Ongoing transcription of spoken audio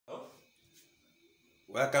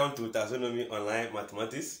Welcome to Taxonomy Online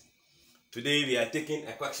Mathematics. Today we are taking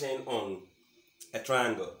a question on a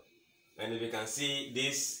triangle. And if you can see,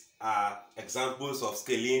 these are examples of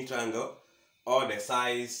scalene triangle. All the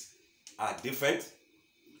sides are different.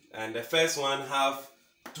 And the first one have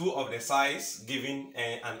two of the sides giving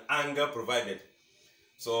an angle provided.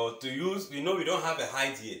 So to use, we know we don't have a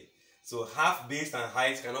height here. So half base and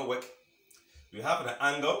height cannot work. We have the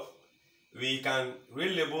angle. We can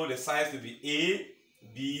relabel the sides to be A,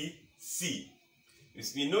 B, C.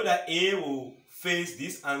 We know that A will face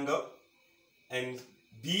this angle and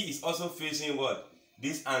B is also facing what?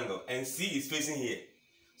 This angle, and C is facing here.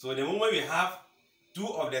 So the moment we have two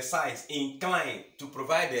of the sides inclined to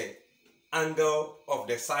provide the angle of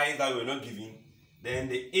the side that we're not giving, then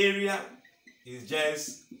the area is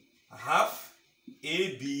just half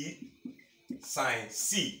AB sine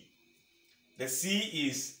C. The C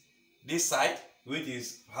is this side, which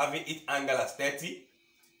is having its angle as 30.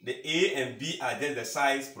 The A and B are just the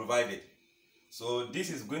sides provided. So this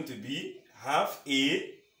is going to be half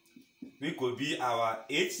A, which could be our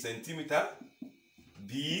 8 centimeter,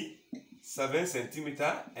 B 7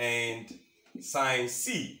 centimeter, and sine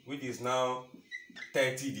C, which is now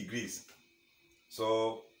 30 degrees.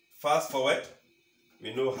 So fast forward,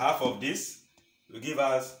 we know half of this will give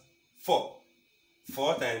us 4.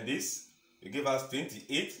 4 times this will give us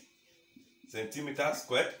 28 centimeters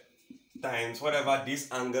squared times whatever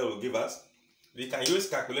this angle will give us. We can use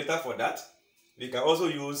calculator for that. We can also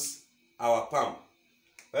use our palm,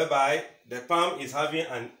 whereby the palm is having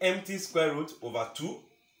an empty square root over 2.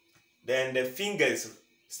 Then the fingers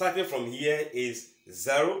starting from here is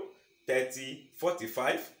 0, 30,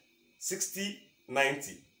 45, 60,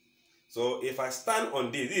 90. So if I stand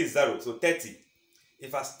on this is 0, so 30.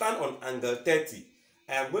 If I stand on angle 30,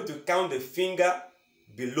 I am going to count the finger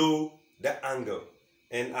below the angle.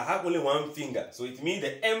 And I have only one finger. So it means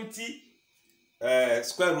the empty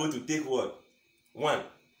square root will take what? 1.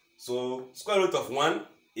 So square root of 1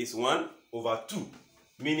 is 1 over 2.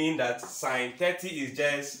 Meaning that sine 30 is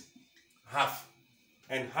just half.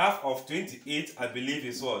 And half of 28, I believe,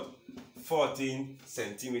 is what? 14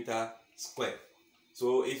 centimeter square.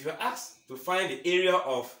 So if you're asked to find the area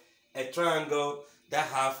of a triangle that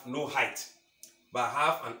have no height, but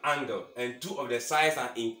have an angle, and two of the sides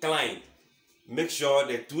are inclined, make sure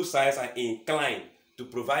the two sides are inclined to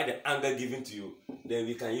provide the angle given to you, then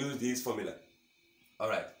we can use this formula.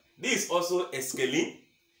 Alright, this is also a scalene,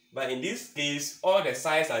 but in this case all the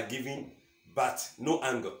sides are given but no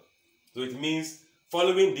angle. So it means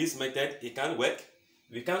following this method it can work.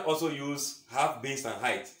 We can also use half base and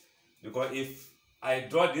height, because if I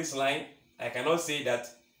draw this line, I cannot say that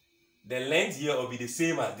the length here will be the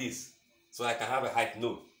same as this, so I can have a height.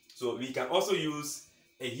 No. So we can also use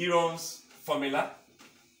a heron's formula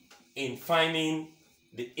in finding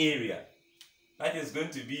the area. That is going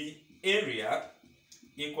to be area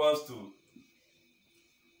equals to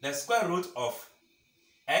the square root of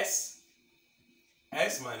s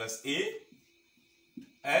minus a,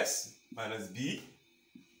 s minus b,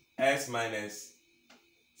 s minus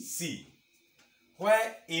c,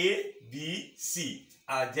 where a, b, c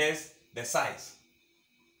are just the sides.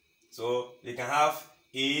 So you can have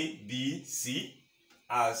a, b, c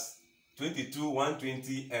as 22,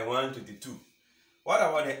 120, and 122. What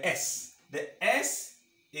about the s? The s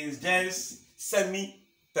is just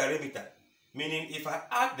semi-perimeter, meaning if I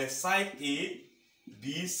add the side A,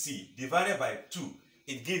 B, C divided by 2,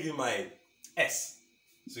 it gives me my s.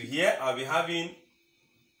 So here I'll be having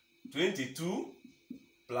 22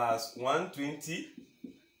 plus 120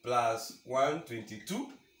 plus 122,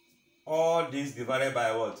 all this divided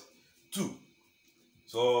by what? 2.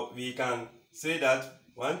 So we can say that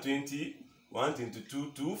 120,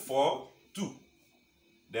 122, 2, 4, 2.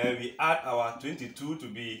 Then we add our 22 to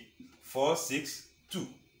be 4, 6, 2.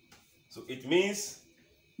 So it means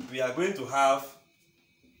we are going to have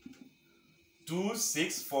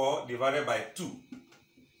 264 divided by 2.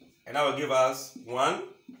 And that will give us 1,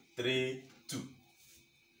 3, 2.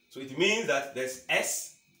 So it means that this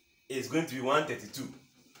s is going to be 132.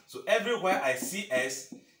 So everywhere I see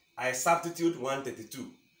s, I substitute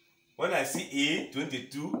 132. When I see A,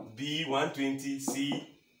 22, B, 120, C,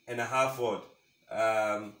 and a half word,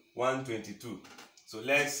 122. So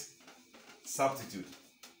let's substitute.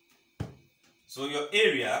 So your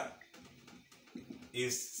area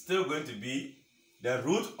is still going to be the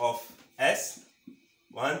root of s,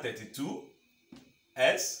 132,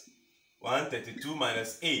 s, 132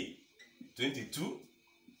 minus A, 22,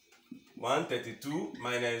 132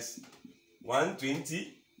 minus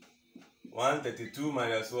 120, 132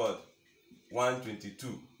 minus what?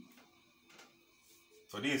 122.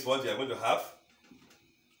 So this is what we are going to have.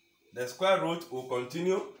 the square root will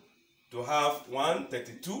continue to have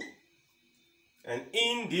 132, and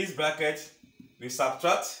in this bracket we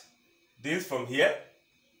subtract this from here,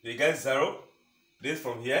 we get 0. This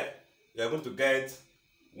from here, we are going to get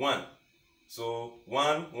 1. So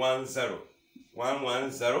 110,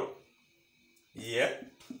 110 here.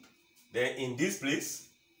 Then in this place,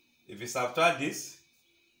 if we subtract this,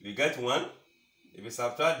 we get 1. If we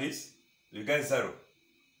subtract this, we get 0.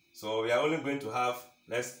 So we are only going to have,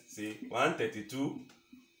 let's say, 132,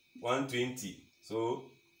 120. So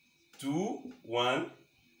 2, 1,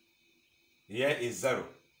 here is 0.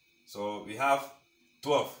 So we have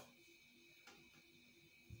 12.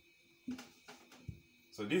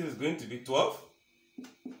 So this is going to be 12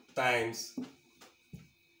 times,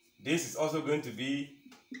 this is also going to be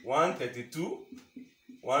 132,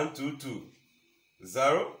 122,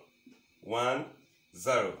 0, 1,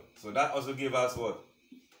 0. So that also gives us what?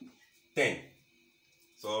 10.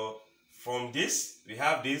 So from this, we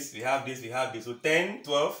have this, we have this, we have this. So 10,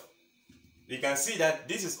 12. We can see that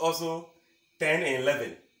this is also 10 and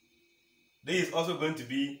 11. This is also going to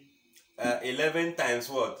be 11 times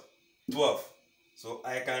what? 12. So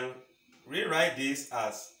I can rewrite this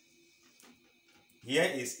as, here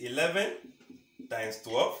is 11 times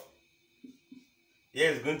 12.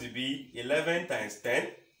 Here is going to be 11 times 10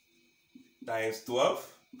 times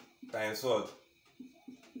 12 times what?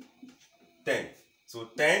 10. So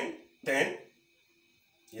 10, 10,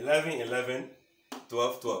 11, 11,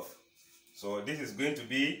 12, 12. So this is going to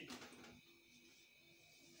be,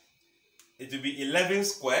 it will be 11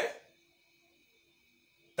 square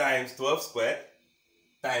times 12 square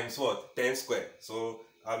times what? 10 square. So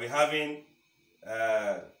I'll be having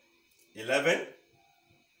 11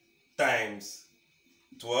 times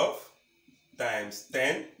 12 times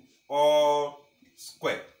 10 all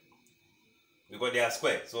square, because they are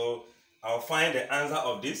square. So I'll find the answer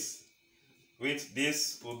of this, which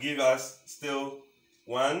this will give us still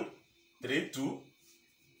 132.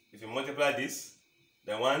 If you multiply this,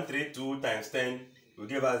 then 132 times 10 will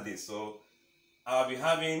give us this. So I'll be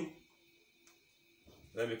having,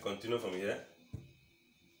 let me continue from here,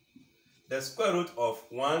 the square root of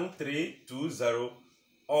 1320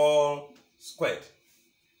 all squared.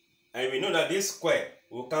 And we know that this square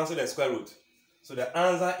will cancel the square root. So the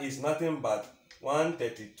answer is nothing but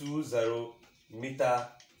 1320 meter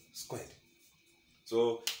squared.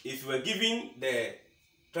 So if you were given the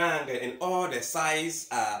triangle and all the sides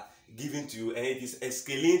are given to you and it is a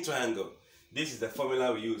scalene triangle, this is the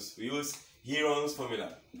formula we use. We use Heron's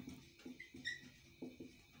formula.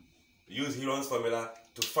 We use Heron's formula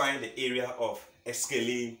to find the area of a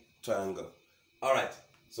scalene triangle. Alright,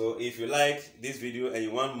 so if you like this video and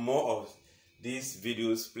you want more of these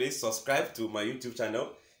videos, please subscribe to my YouTube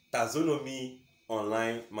channel, Taxonomy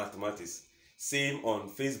Online Mathematics. Same on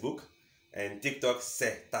Facebook and TikTok,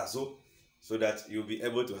 say Tazo, so that you'll be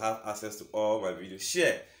able to have access to all my videos.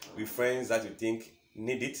 Share with friends that you think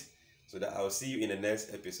need it, so that I'll see you in the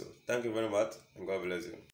next episode. Thank you very much and God bless you.